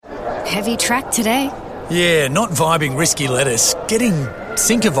Heavy track today. Yeah, not vibing risky lettuce. Getting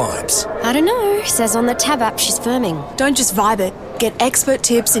sinker vibes. I don't know. Says on the Tab app she's firming. Don't just vibe it. Get expert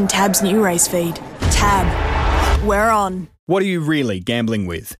tips in Tab's new race feed. Tab. We're on. What are you really gambling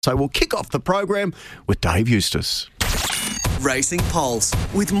with? So we'll kick off the program with Dave Eustace. Racing Pulse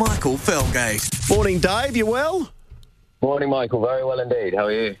with Michael Felgate. Morning, Dave. You well? Morning, Michael. Very well indeed. How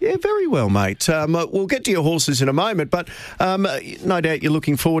are you? Yeah, very well, mate. We'll get to your horses in a moment, but no doubt you're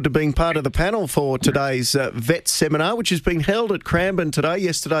looking forward to being part of the panel for today's vet seminar, which has been held at Cranbourne today.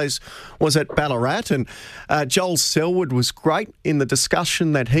 Yesterday's was at Ballarat, and Joel Selwood was great in the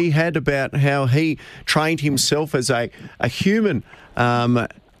discussion that he had about how he trained himself as a human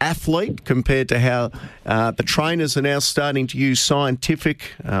athlete compared to how the trainers are now starting to use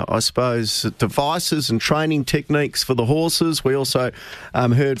scientific, I suppose, devices and training techniques for the horses. We also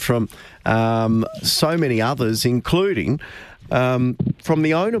heard from so many others, including from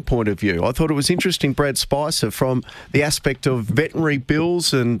the owner point of view. I thought it was interesting, Brad Spicer, from the aspect of veterinary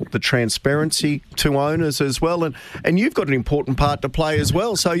bills and the transparency to owners as well. And you've got an important part to play as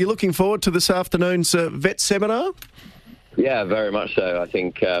well. So you're looking forward to this afternoon's vet seminar? Yeah, very much so. I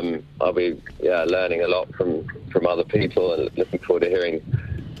think I'll be learning a lot from other people and looking forward to hearing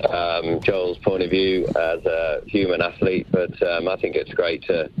Joel's point of view as a human athlete. But I think it's great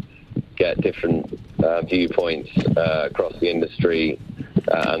to get different viewpoints across the industry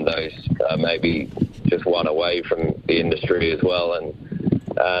and those maybe just one away from the industry as well,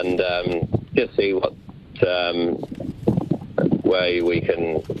 and just see what way we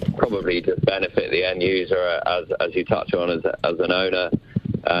can probably just benefit the end user as you touch on as an owner,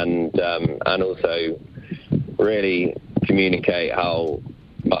 and also really communicate how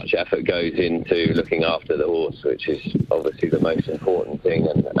much effort goes into looking after the horse, which is obviously the most important thing,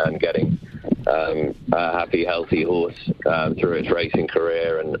 and getting a happy, healthy horse through its racing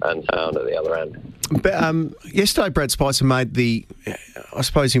career and sound at the other end. But, yesterday, Brad Spicer made the, I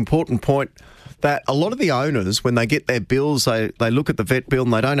suppose, important point that a lot of the owners, when they get their bills, they look at the vet bill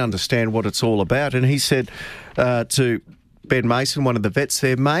and they don't understand what it's all about. And he said to Ben Mason, one of the vets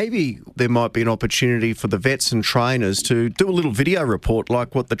there, maybe there might be an opportunity for the vets and trainers to do a little video report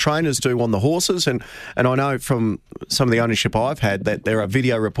like what the trainers do on the horses. And I know from some of the ownership I've had that there are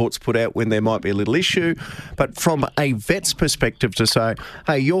video reports put out when there might be a little issue. But from a vet's perspective to say,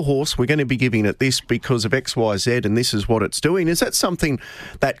 hey, your horse, we're going to be giving it this because of X, Y, Z, and this is what it's doing. Is that something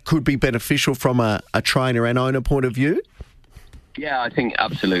that could be beneficial from a trainer and owner point of view? Yeah, I think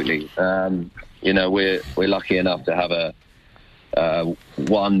absolutely. We're lucky enough to have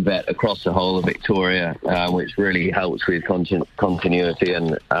one vet across the whole of Victoria, which really helps with continuity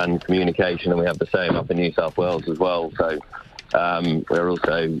and communication, and we have the same up in New South Wales as well. So we're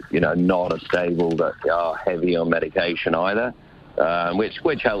also, not a stable that are heavy on medication either,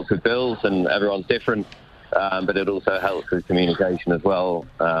 which helps with bills, and everyone's different, but it also helps with communication as well.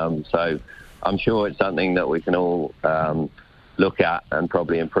 So I'm sure it's something that we can all look at and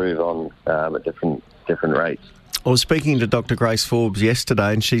probably improve on at different rates. I was speaking to Dr. Grace Forbes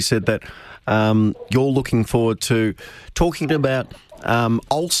yesterday, and she said that you're looking forward to talking about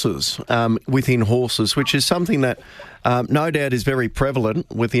ulcers within horses, which is something that no doubt is very prevalent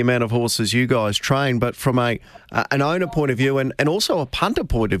with the amount of horses you guys train, but from an owner point of view and also a punter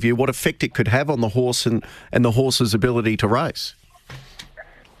point of view, what effect it could have on the horse and the horse's ability to race.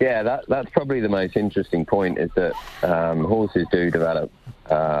 Yeah, that's probably the most interesting point, is that horses do develop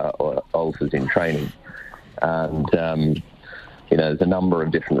ulcers in training. And, there's a number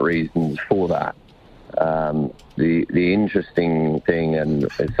of different reasons for that. The interesting thing, and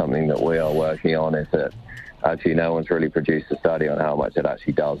it's something that we are working on, is that actually no one's really produced a study on how much it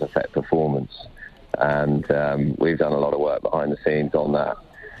actually does affect performance. And we've done a lot of work behind the scenes on that.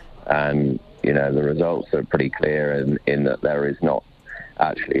 And, the results are pretty clear in that there is not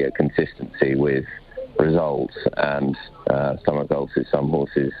actually a consistency with results, and stomach ulcers, some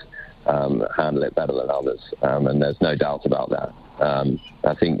horses handle it better than others, and there's no doubt about that.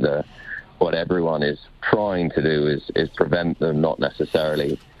 I think what everyone is trying to do is prevent them, not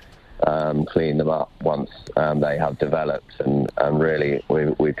necessarily clean them up once they have developed, and really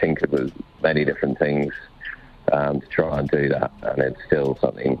we tinkered with many different things to try and do that, and it's still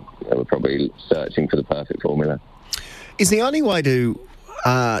something that we're probably searching for the perfect formula. Is the only way to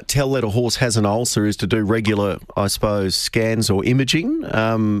tell that a horse has an ulcer is to do regular, I suppose, scans or imaging?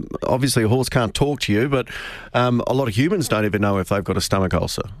 Obviously, a horse can't talk to you, but a lot of humans don't even know if they've got a stomach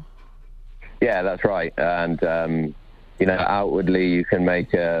ulcer. Yeah, that's right. And, outwardly you can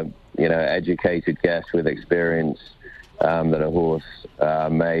make a, educated guess with experience that a horse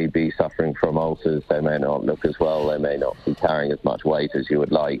may be suffering from ulcers. They may not look as well. They may not be carrying as much weight as you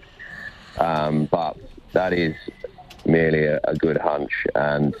would like. But that is merely a good hunch,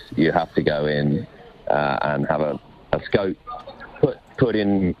 and you have to go in and have a scope put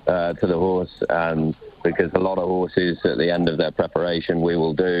in to the horse, and because a lot of horses at the end of their preparation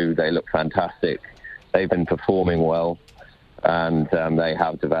they look fantastic. They've been performing well, and they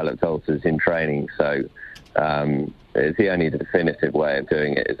have developed ulcers in training. So it's the only definitive way of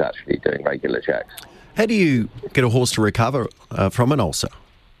doing it is actually doing regular checks. How do you get a horse to recover from an ulcer?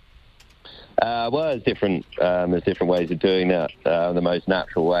 Well, there's different ways of doing that. The most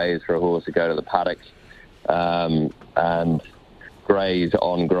natural way is for a horse to go to the paddock and graze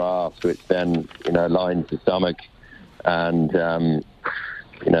on grass, which then lines the stomach, and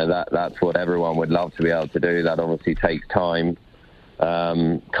that's what everyone would love to be able to do. That obviously takes time.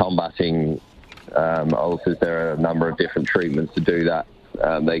 Combating ulcers, there are a number of different treatments to do that.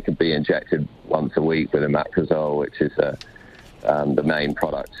 They could be injected once a week with omeprazole, which is the main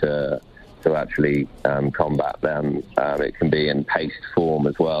product to actually combat them. It can be in paste form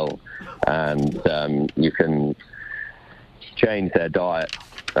as well, and you can change their diet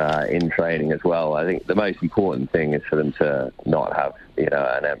in training as well. I think the most important thing is for them to not have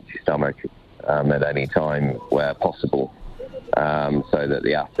an empty stomach at any time where possible, so that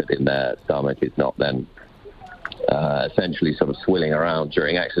the acid in their stomach is not then essentially sort of swilling around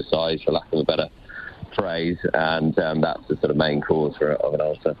during exercise, for lack of a better phrase, and that's the sort of main cause of an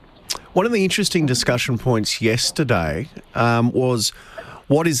ulcer. One of the interesting discussion points yesterday was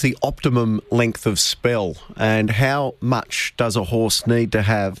what is the optimum length of spell, and how much does a horse need to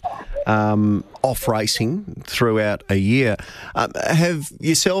have off racing throughout a year? Have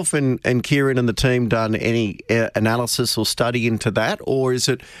yourself and Kieran and the team done any analysis or study into that, or is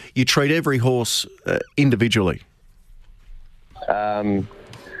it you treat every horse individually? I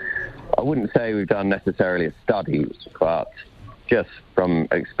wouldn't say we've done necessarily a study, but just from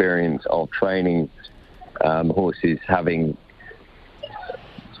experience of training horses finding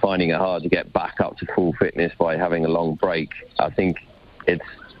it hard to get back up to full fitness by having a long break. I think it's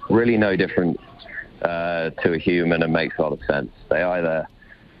really no different to a human and makes a lot of sense. They either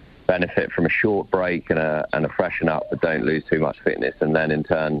benefit from a short break and a freshen up, but don't lose too much fitness, and then in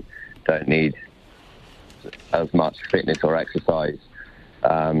turn don't need as much fitness or exercise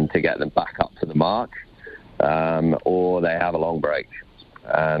to get them back up to the mark, or they have a long break,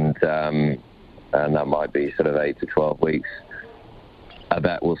 and that might be sort of 8 to 12 weeks. A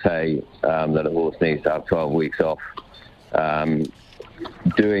vet will say that a horse needs to have 12 weeks off.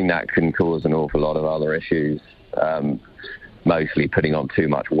 Doing that can cause an awful lot of other issues, mostly putting on too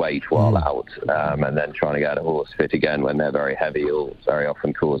much weight while out, and then trying to get a horse fit again when they're very heavy will very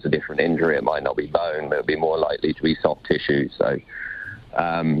often cause a different injury. It might not be bone, but it'll be more likely to be soft tissue. So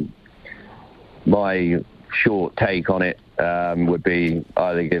my short take on it would be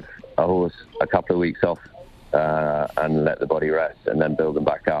either give a horse a couple of weeks off and let the body rest, and then build them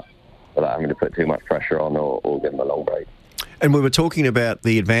back up without having to put too much pressure on or give them a long break. And we were talking about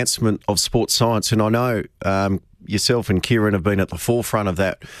the advancement of sports science, and I know yourself and Kieran have been at the forefront of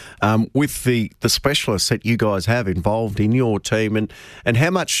that with the specialists that you guys have involved in your team, and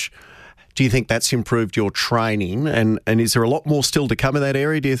how much do you think that's improved your training, and is there a lot more still to come in that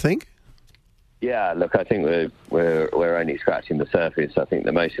area, do you think? Yeah, look, I think we're only scratching the surface. I think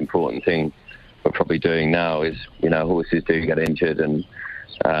the most important thing we're probably doing now is, horses do get injured, and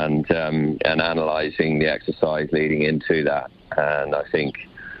analysing the exercise leading into that. And I think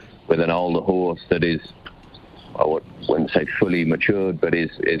with an older horse that is, I wouldn't say fully matured, but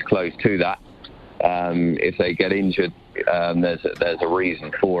is close to that, if they get injured, there's a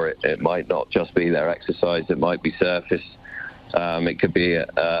reason for it. It might not just be their exercise, it might be surface. It could be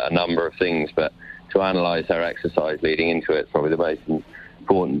a number of things, but to analyse their exercise leading into it is probably the most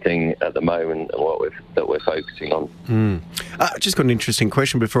important thing at the moment, that we're focusing on. Just got an interesting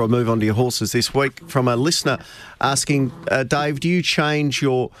question before I move on to your horses this week from a listener asking, Dave, do you change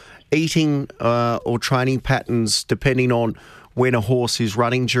your eating or training patterns depending on when a horse is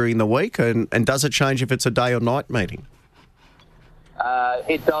running during the week, and does it change if it's a day or night meeting?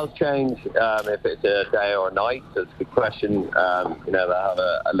 It does change if it's a day or a night. That's a good question. They have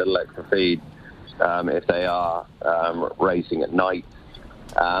a little extra feed if they are racing at night.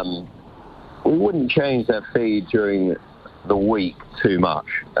 We wouldn't change their feed during the week too much.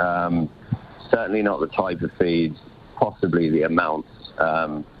 Certainly not the type of feed, possibly the amounts.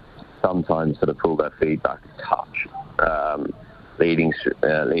 Sometimes sort of pull their feed back a touch leading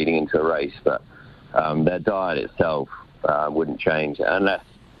into a race, but their diet itself wouldn't change unless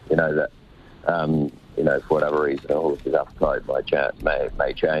for whatever reason a horse's appetite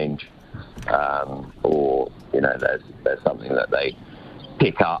may change, or there's something that they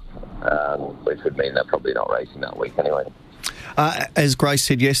pick up which would mean they're probably not racing that week anyway. As Grace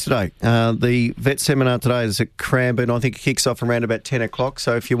said yesterday, the vet seminar today is at Cranbourne. I think it kicks off around about 10 o'clock.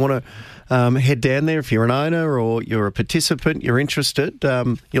 So if you want to head down there, if you're an owner or you're a participant, you're interested,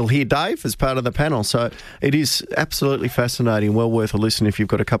 you'll hear Dave as part of the panel. So it is absolutely fascinating, well worth a listen if you've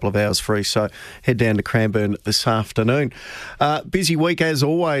got a couple of hours free. So head down to Cranbourne this afternoon. Busy week as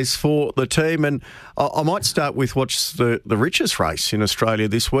always for the team, and I might start with what's the richest race in Australia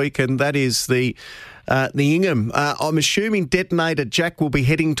this week, and that is the Ingham. I'm assuming Detonator Jack will be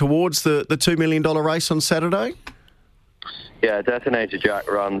heading towards the $2 million race on Saturday? Yeah, Detonator Jack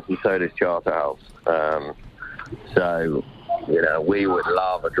runs and so does Charterhouse. So, we would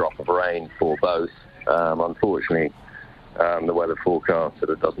love a drop of rain for both. Unfortunately, the weather forecast sort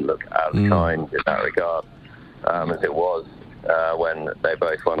of doesn't look as kind in that regard as it was when they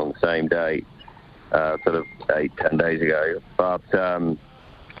both won on the same day, sort of 8-10 days ago. But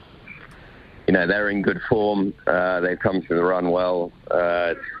they're in good form. They've come through the run well.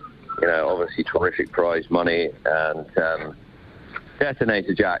 Obviously terrific prize money. And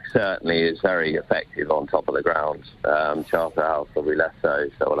Detonator Jack certainly is very effective on top of the ground. Charterhouse will be less so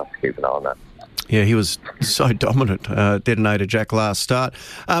we'll have to keep an eye on that. Yeah, he was so dominant, Detonator Jack, last start.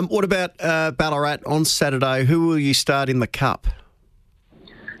 What about Ballarat on Saturday? Who will you start in the Cup?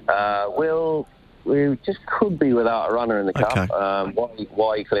 We just could be without a runner in the Cup. Okay.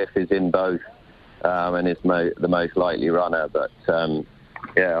 Wycliffe is in both and is the most likely runner. But,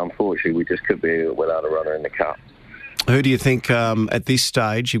 unfortunately, we just could be without a runner in the Cup. Who do you think at this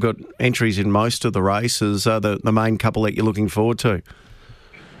stage, you've got entries in most of the races, the main couple that you're looking forward to?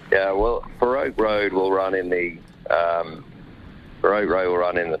 Yeah, well, Baroque Road will run in the 3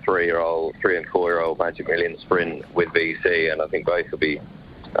 and 4-year-old Magic Million sprint with VC, and I think both will be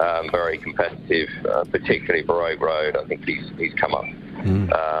very competitive, particularly Baroque Road. I think he's come up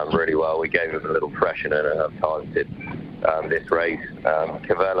really well. We gave him a little freshener and have targeted this race.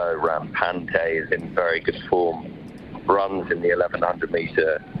 Cavello Rampante is in very good form, runs in the 1100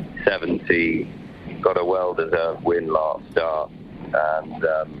 metre 70, got a well-deserved win last start, and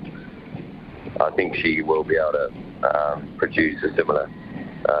I think she will be able to produce a similar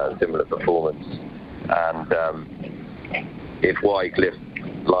performance. And if Wycliffe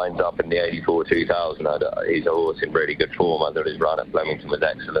lines up in the 84 2000, he's a horse in really good form. I thought his run at Flemington was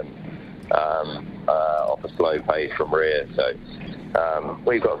excellent, off a slow pace from rear. So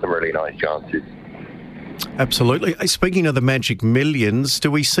we've got some really nice chances. Absolutely. Speaking of the Magic Millions,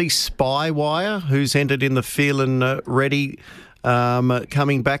 do we see Spywire, who's entered in the Feeling Ready,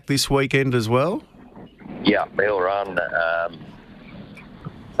 coming back this weekend as well? Yeah, he'll run.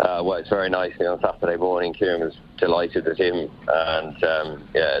 Worked very nicely on Saturday morning. Kieran was delighted with him, and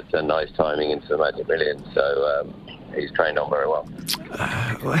it's a nice timing into the Magic Millions, so he's trained on very well.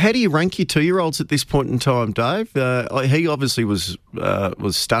 How do you rank your 2-year-olds at this point in time, Dave? He obviously was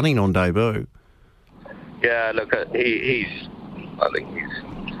stunning on debut. Yeah, look, he's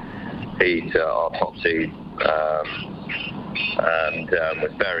our top seed, and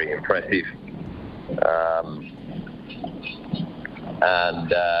was very impressive.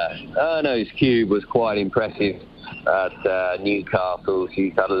 His Cube was quite impressive at Newcastle.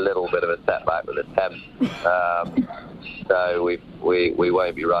 She's had a little bit of a setback with the temp, so we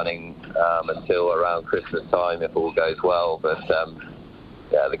won't be running until around Christmas time if all goes well. But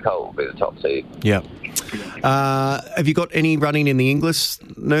the colt will be the top seed. Yeah. Have you got any running in the English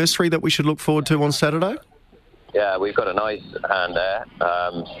nursery that we should look forward to on Saturday? Yeah, we've got a nice hand there.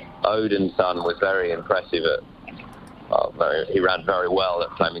 Odin's son was very impressive he ran very well at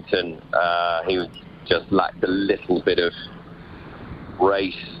Flemington. He just lacked a little bit of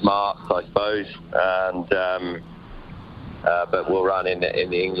race smarts, I suppose. But we'll run in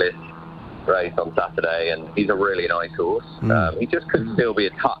the English race on Saturday, and he's a really nice horse. He just could still be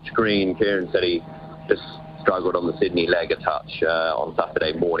a touch green. Kieran said he just struggled on the Sydney leg a touch on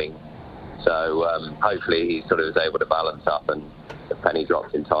Saturday morning. So hopefully he sort of is able to balance up, and the penny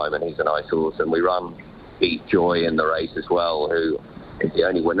drops in time, and he's a nice horse. And we run Beat Joy in the race as well, who is the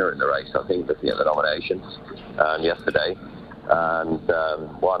only winner in the race, I think, looking at the nominations yesterday. And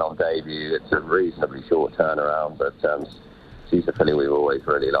one on debut. It's a reasonably short turnaround, but she's a filly we've always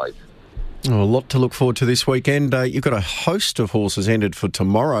really liked. Oh, a lot to look forward to this weekend. You've got a host of horses entered for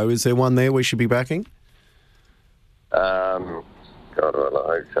tomorrow. Is there one there we should be backing? God, I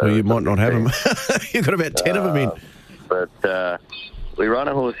hope so. Well, you might not have them. You've got about 10 of them in. But we run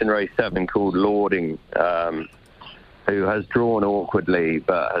a horse in race 7 called Lording, who has drawn awkwardly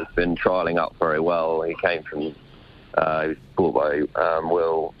but has been trialling up very well. He came from, he was bought by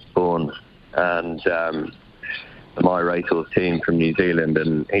Will Bourne, and my racehorse team from New Zealand,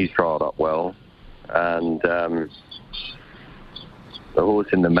 and he's trialled up well. And the horse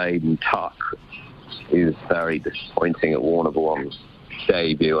in the maiden Tuck is very disappointing at Warrnambool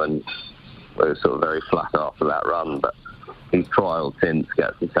debut, and was sort of very flat after that run, but he's trialled since,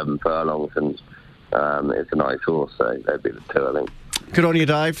 gets to 7 furlongs, and it's a nice horse, so they'd be the two, I think. Good on you,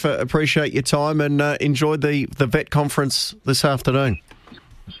 Dave. Appreciate your time, and enjoy the vet conference this afternoon.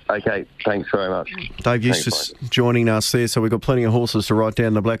 Okay, thanks very much. Dave Eustace joining us there, so we've got plenty of horses to write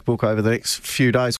down the black book over the next few days.